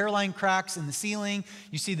you see hairline cracks in the ceiling,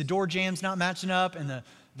 you see the door jambs not matching up and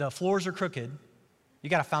the floors are crooked, you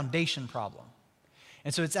got a foundation problem.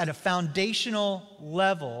 And so it's at a foundational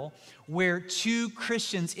level where two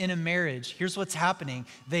Christians in a marriage, here's what's happening.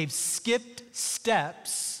 They've skipped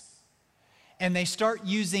steps and they start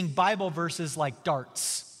using Bible verses like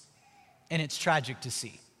darts. And it's tragic to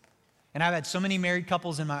see. And I've had so many married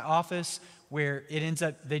couples in my office where it ends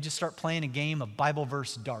up, they just start playing a game of Bible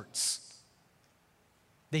verse darts.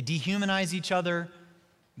 They dehumanize each other.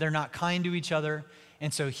 They're not kind to each other.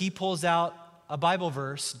 And so he pulls out a Bible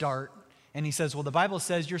verse, dart, and he says, well, the Bible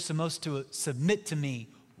says you're supposed to submit to me,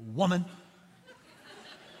 woman.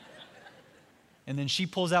 And then she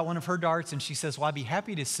pulls out one of her darts and she says, well, I'd be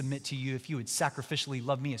happy to submit to you if you would sacrificially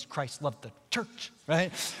love me as Christ loved the church,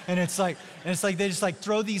 right? And it's like they just like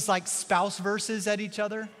throw these like spouse verses at each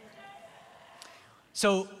other.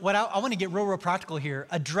 So what I want to get real practical here.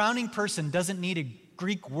 A drowning person doesn't need a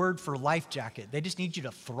Greek word for life jacket. They just need you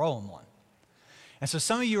to throw them one. And so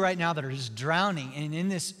some of you right now that are just drowning and in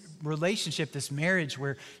this relationship, this marriage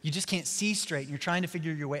where you just can't see straight and you're trying to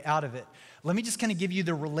figure your way out of it, let me just kind of give you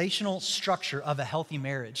the relational structure of a healthy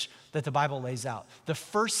marriage that the Bible lays out. The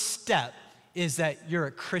first step is that you're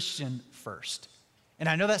a Christian first. And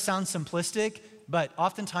I know that sounds simplistic, but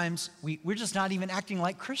oftentimes we're just not even acting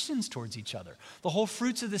like Christians towards each other. The whole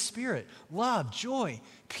fruits of the Spirit, love, joy,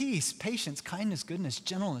 peace, patience, kindness, goodness,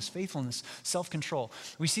 gentleness, faithfulness, self-control.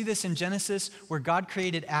 We see this in Genesis where God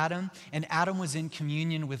created Adam and Adam was in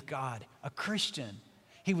communion with God, a Christian.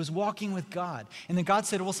 He was walking with God. And then God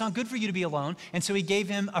said, well, it's not good for you to be alone. And so he gave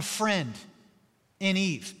him a friend in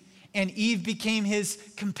Eve. And Eve became his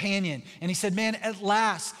companion. And he said, man, at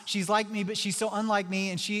last, she's like me, but she's so unlike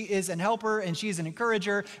me. And she is an helper and she is an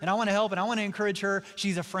encourager. And I want to help and I want to encourage her.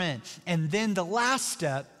 She's a friend. And then the last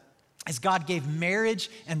step is God gave marriage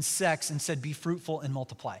and sex and said, be fruitful and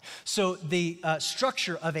multiply. So the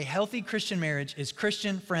structure of a healthy Christian marriage is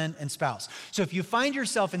Christian, friend, and spouse. So if you find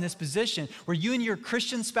yourself in this position where you and your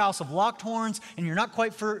Christian spouse have locked horns and you're not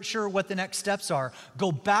quite sure what the next steps are,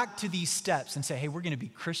 go back to these steps and say, hey, we're going to be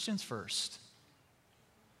Christians first.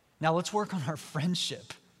 Now let's work on our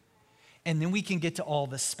friendship. And then we can get to all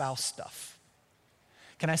the spouse stuff.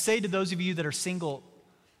 Can I say to those of you that are single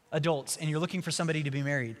adults and you're looking for somebody to be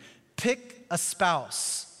married, pick a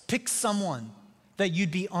spouse, pick someone that you'd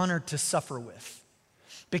be honored to suffer with.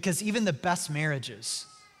 Because even the best marriages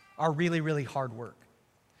are really, really hard work.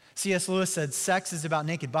 C.S. Lewis said, sex is about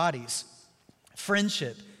naked bodies.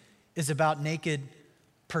 Friendship is about naked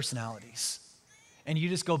personalities. and you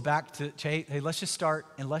just go back to hey, let's just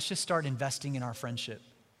start investing in our friendship.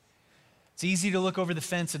 It's easy to look over the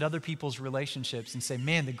fence at other people's relationships and say,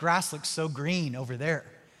 man, the grass looks so green over there.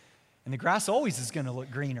 And the grass always is going to look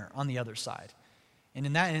greener on the other side. And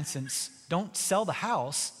in that instance, don't sell the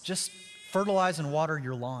house, just fertilize and water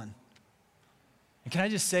your lawn. And can I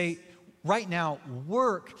just say, right now,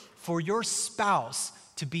 work for your spouse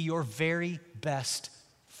to be your very best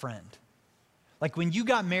friend. Like when you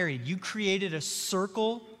got married, you created a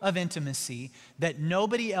circle of intimacy that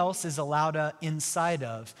nobody else is allowed inside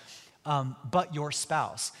of but your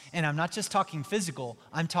spouse. And I'm not just talking physical,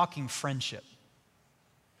 I'm talking friendship.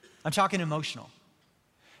 I'm talking emotional.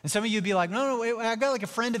 And some of you would be like, no, wait, I got like a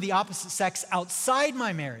friend of the opposite sex outside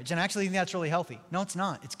my marriage, and I actually think that's really healthy. No, it's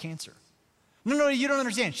not. It's cancer. No, you don't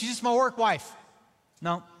understand. She's just my work wife.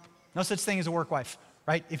 No such thing as a work wife,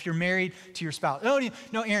 right? If you're married to your spouse.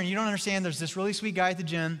 No, Aaron, you don't understand. There's this really sweet guy at the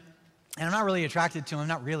gym, and I'm not really attracted to him.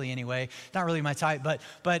 Not really anyway. Not really my type, but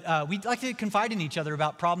we like to confide in each other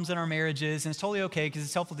about problems in our marriages, and it's totally okay because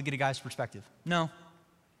it's helpful to get a guy's perspective. No.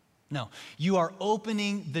 You are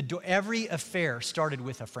opening the door. Every affair started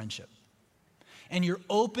with a friendship. And you're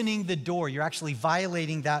opening the door. You're actually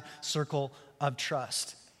violating that circle of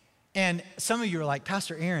trust. And some of you are like,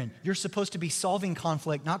 Pastor Aaron, you're supposed to be solving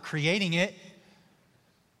conflict, not creating it.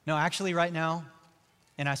 No, actually right now,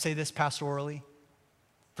 and I say this pastorally,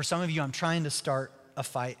 for some of you, I'm trying to start a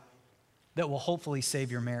fight that will hopefully save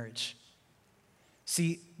your marriage.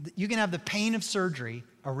 See, you can have the pain of surgery,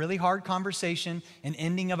 a really hard conversation, an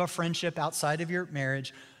ending of a friendship outside of your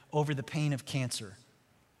marriage over the pain of cancer.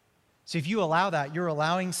 So if you allow that, you're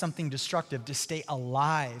allowing something destructive to stay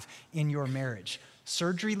alive in your marriage.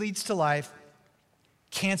 Surgery leads to life,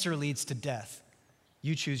 cancer leads to death.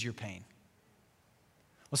 You choose your pain.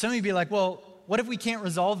 Well, some of you be like, well, what if we can't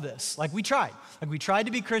resolve this? Like we tried. Like we tried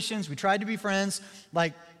to be Christians, we tried to be friends,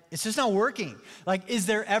 like it's just not working. Like is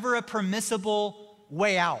there ever a permissible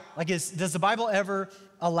way out? Like does the Bible ever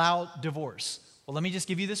allow divorce? Well, let me just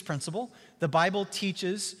give you this principle. The Bible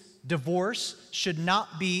teaches divorce should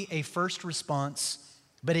not be a first response,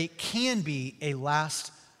 but it can be a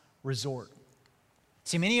last resort.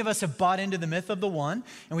 See, many of us have bought into the myth of the one,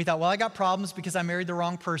 and we thought, well, I got problems because I married the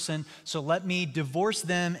wrong person, so let me divorce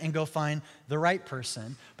them and go find the right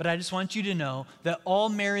person. But I just want you to know that all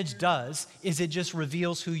marriage does is it just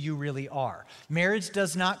reveals who you really are. Marriage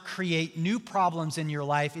does not create new problems in your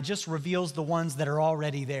life. It just reveals the ones that are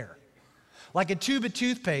already there. Like a tube of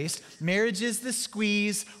toothpaste, marriage is the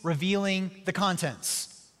squeeze revealing the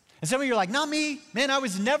contents. And some of you are like, not me. Man, I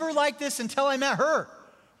was never like this until I met her.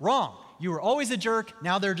 Wrong. You were always a jerk,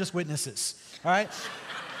 now they're just witnesses, all right?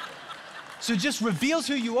 So it just reveals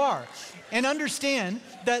who you are. And understand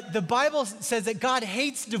that the Bible says that God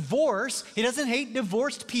hates divorce. He doesn't hate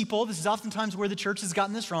divorced people. This is oftentimes where the church has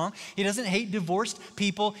gotten this wrong. He doesn't hate divorced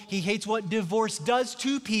people. He hates what divorce does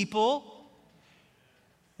to people.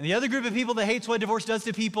 And the other group of people that hates what divorce does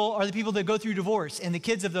to people are the people that go through divorce and the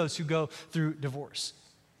kids of those who go through divorce.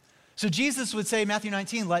 So Jesus would say in Matthew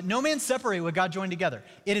 19, let no man separate what God joined together.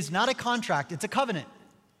 It is not a contract, it's a covenant.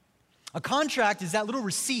 A contract is that little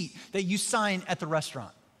receipt that you sign at the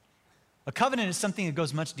restaurant. A covenant is something that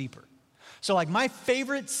goes much deeper. So like my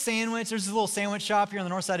favorite sandwich, there's this little sandwich shop here on the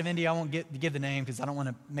north side of Indy. I won't give the name because I don't want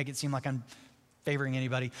to make it seem like I'm favoring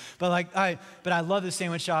anybody. But I love this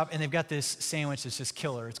sandwich shop, and they've got this sandwich that's just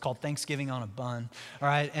killer. It's called Thanksgiving on a Bun, all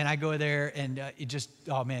right? And I go there, and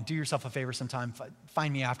oh man, do yourself a favor sometime.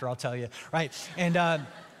 Find me after, I'll tell you, right? And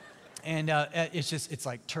it's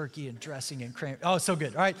like turkey and dressing and cream. Oh, so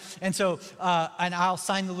good, all right? And so, and I'll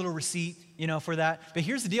sign the little receipt, for that. But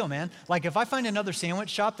here's the deal, man. Like if I find another sandwich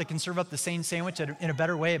shop that can serve up the same sandwich in a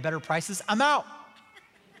better way, at better prices, I'm out.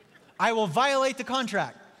 I will violate the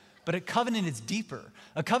contract. But a covenant is deeper.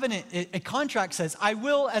 A contract says, I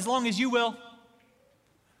will as long as you will.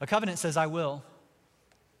 A covenant says, I will,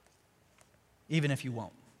 even if you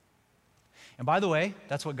won't. And by the way,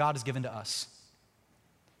 that's what God has given to us.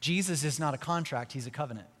 Jesus is not a contract, he's a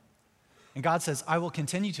covenant. And God says, I will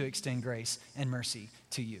continue to extend grace and mercy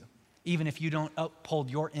to you, even if you don't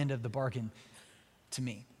uphold your end of the bargain to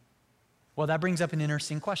me. Well, that brings up an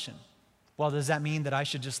interesting question. Well, does that mean that I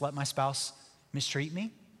should just let my spouse mistreat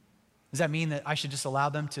me? Does that mean that I should just allow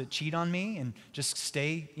them to cheat on me and just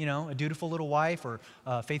stay, a dutiful little wife or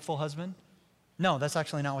a faithful husband? No, that's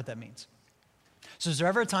actually not what that means. So is there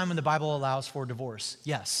ever a time when the Bible allows for divorce?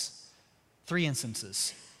 Yes. 3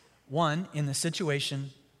 instances. 1, in the situation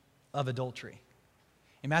of adultery.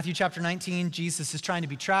 In Matthew chapter 19, Jesus is trying to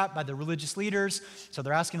be trapped by the religious leaders, so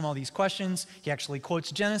they're asking him all these questions. He actually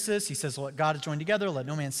quotes Genesis. He says, what God has joined together, let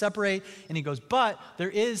no man separate. And he goes, but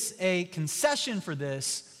there is a concession for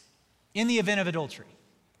this in the event of adultery,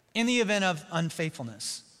 in the event of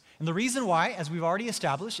unfaithfulness. And the reason why, as we've already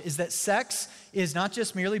established, is that sex is not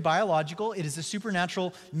just merely biological, it is a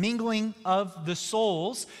supernatural mingling of the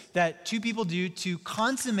souls that two people do to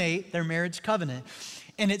consummate their marriage covenant.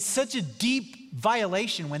 And it's such a deep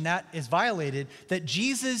violation when that is violated that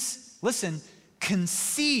Jesus, listen,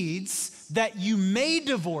 concedes that you may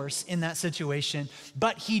divorce in that situation,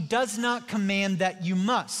 but he does not command that you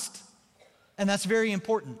must. And that's very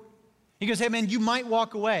important. He goes, hey man, you might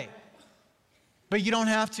walk away, but you don't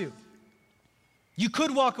have to. You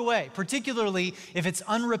could walk away, particularly if it's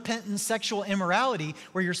unrepentant sexual immorality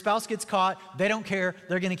where your spouse gets caught, they don't care,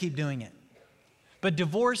 they're gonna keep doing it. But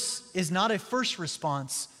divorce is not a first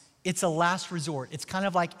response, it's a last resort. It's kind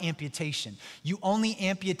of like amputation. You only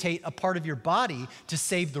amputate a part of your body to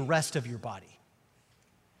save the rest of your body.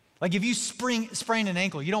 Like if you sprain an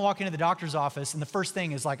ankle, you don't walk into the doctor's office and the first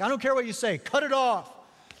thing is like, I don't care what you say, cut it off.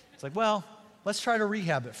 It's like, well, let's try to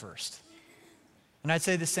rehab it first. And I'd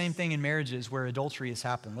say the same thing in marriages where adultery has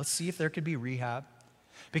happened. Let's see if there could be rehab.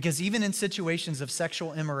 Because even in situations of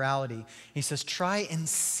sexual immorality, he says, try and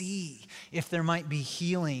see if there might be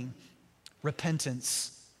healing,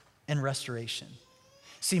 repentance, and restoration.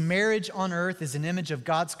 See, marriage on earth is an image of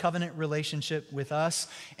God's covenant relationship with us,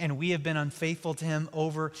 and we have been unfaithful to him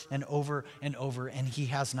over and over and over, and he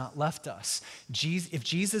has not left us. If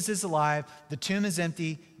Jesus is alive, the tomb is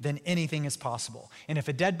empty, then anything is possible. And if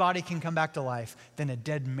a dead body can come back to life, then a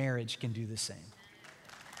dead marriage can do the same.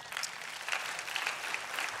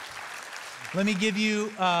 Let me give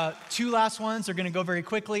you two last ones. They're going to go very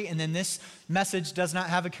quickly, and then this message does not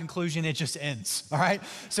have a conclusion. It just ends, all right?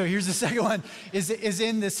 So here's the second one, is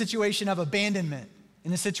in the situation of abandonment.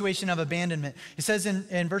 In the situation of abandonment. It says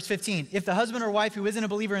in verse 15, if the husband or wife who isn't a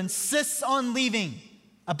believer insists on leaving,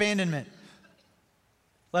 abandonment,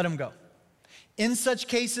 let him go. In such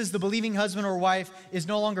cases, the believing husband or wife is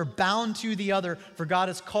no longer bound to the other, for God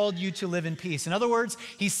has called you to live in peace. In other words,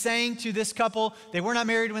 he's saying to this couple, they were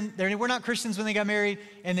not Christians when they got married,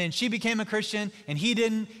 and then she became a Christian, and he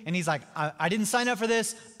didn't, and he's like, I didn't sign up for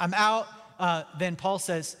this, I'm out. Then Paul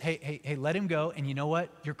says, hey, let him go, and you know what?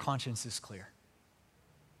 Your conscience is clear.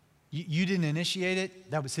 You didn't initiate it,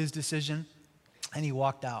 that was his decision, and he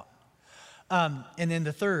walked out. And then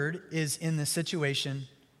the third is in the situation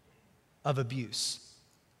of abuse.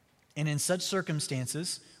 And in such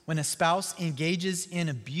circumstances, when a spouse engages in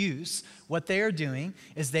abuse, what they are doing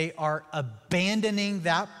is they are abandoning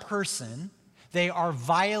that person. They are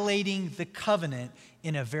violating the covenant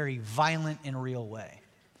in a very violent and real way.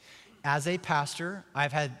 As a pastor,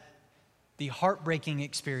 I've had the heartbreaking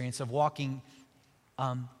experience of walking,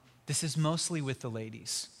 this is mostly with the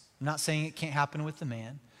ladies. I'm not saying it can't happen with the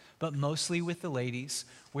man, but mostly with the ladies,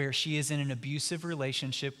 where she is in an abusive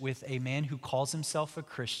relationship with a man who calls himself a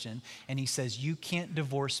Christian, and he says, you can't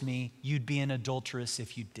divorce me, you'd be an adulteress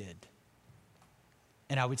if you did.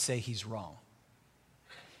 And I would say he's wrong.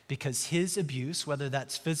 Because his abuse, whether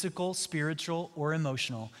that's physical, spiritual, or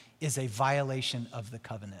emotional, is a violation of the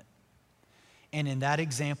covenant. And in that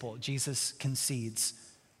example, Jesus concedes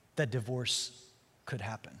that divorce could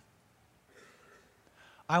happen.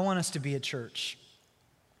 I want us to be a church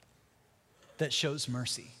that shows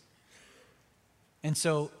mercy. And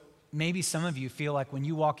so maybe some of you feel like when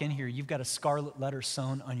you walk in here, you've got a scarlet letter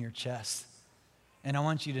sewn on your chest. And I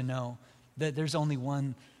want you to know that there's only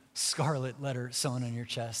one scarlet letter sewn on your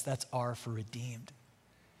chest. That's R for redeemed.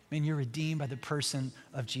 Man, you're redeemed by the person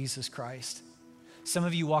of Jesus Christ. Some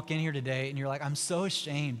of you walk in here today and you're like, I'm so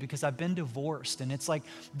ashamed because I've been divorced and it's like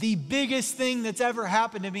the biggest thing that's ever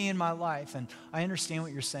happened to me in my life. And I understand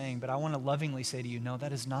what you're saying, but I want to lovingly say to you, no,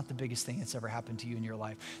 that is not the biggest thing that's ever happened to you in your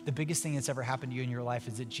life. The biggest thing that's ever happened to you in your life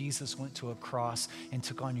is that Jesus went to a cross and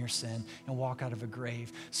took on your sin and walked out of a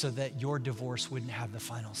grave so that your divorce wouldn't have the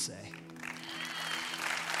final say.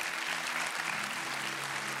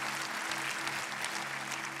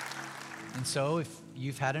 And so if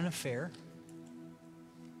you've had an affair,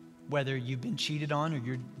 whether you've been cheated on or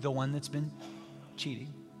you're the one that's been cheating,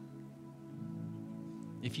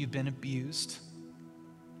 if you've been abused,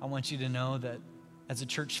 I want you to know that as a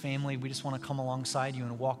church family, we just want to come alongside you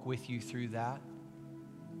and walk with you through that.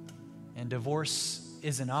 And divorce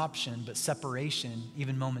is an option, but separation,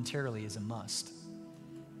 even momentarily, is a must.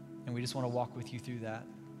 And we just want to walk with you through that.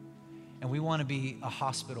 And we want to be a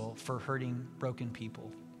hospital for hurting, broken people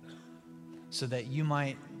so that you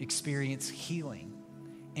might experience healing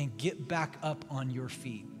and get back up on your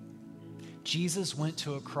feet. Jesus went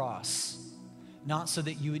to a cross, not so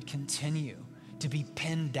that you would continue to be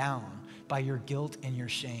pinned down by your guilt and your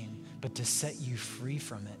shame, but to set you free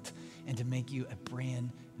from it and to make you a brand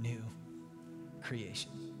new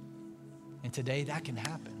creation. And today that can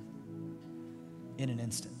happen in an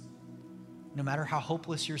instant. No matter how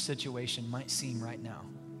hopeless your situation might seem right now,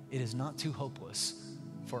 it is not too hopeless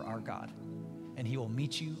for our God. And he will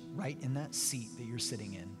meet you right in that seat that you're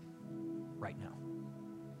sitting in right now.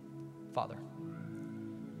 Father,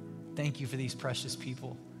 thank you for these precious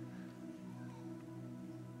people.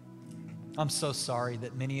 I'm so sorry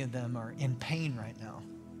that many of them are in pain right now.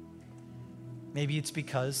 Maybe it's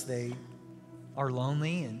because they are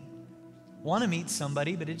lonely and want to meet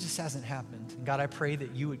somebody, but it just hasn't happened. And God, I pray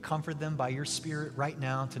that you would comfort them by your Spirit right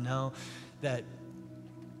now to know that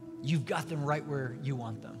you've got them right where you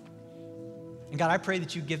want them. And God, I pray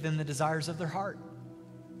that you give them the desires of their heart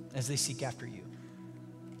as they seek after you.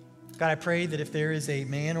 God, I pray that if there is a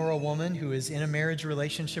man or a woman who is in a marriage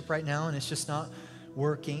relationship right now and it's just not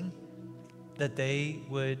working, that they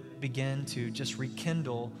would begin to just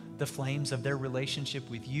rekindle the flames of their relationship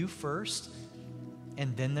with you first,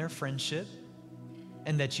 and then their friendship,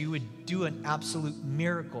 and that you would do an absolute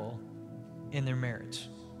miracle in their marriage.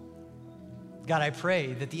 God, I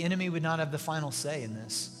pray that the enemy would not have the final say in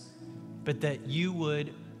this, but that you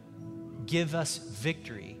would give us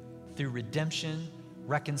victory through redemption,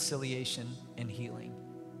 reconciliation, and healing.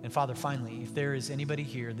 And Father, finally, if there is anybody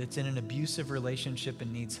here that's in an abusive relationship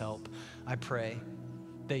and needs help, I pray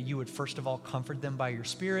that you would first of all comfort them by your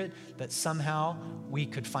Spirit, that somehow we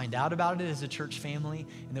could find out about it as a church family,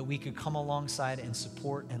 and that we could come alongside and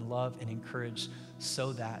support and love and encourage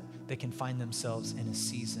so that they can find themselves in a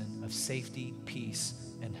season of safety, peace,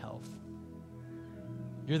 and health.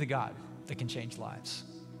 You're the God that can change lives.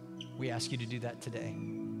 We ask you to do that today.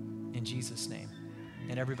 In Jesus' name.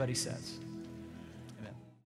 And everybody says...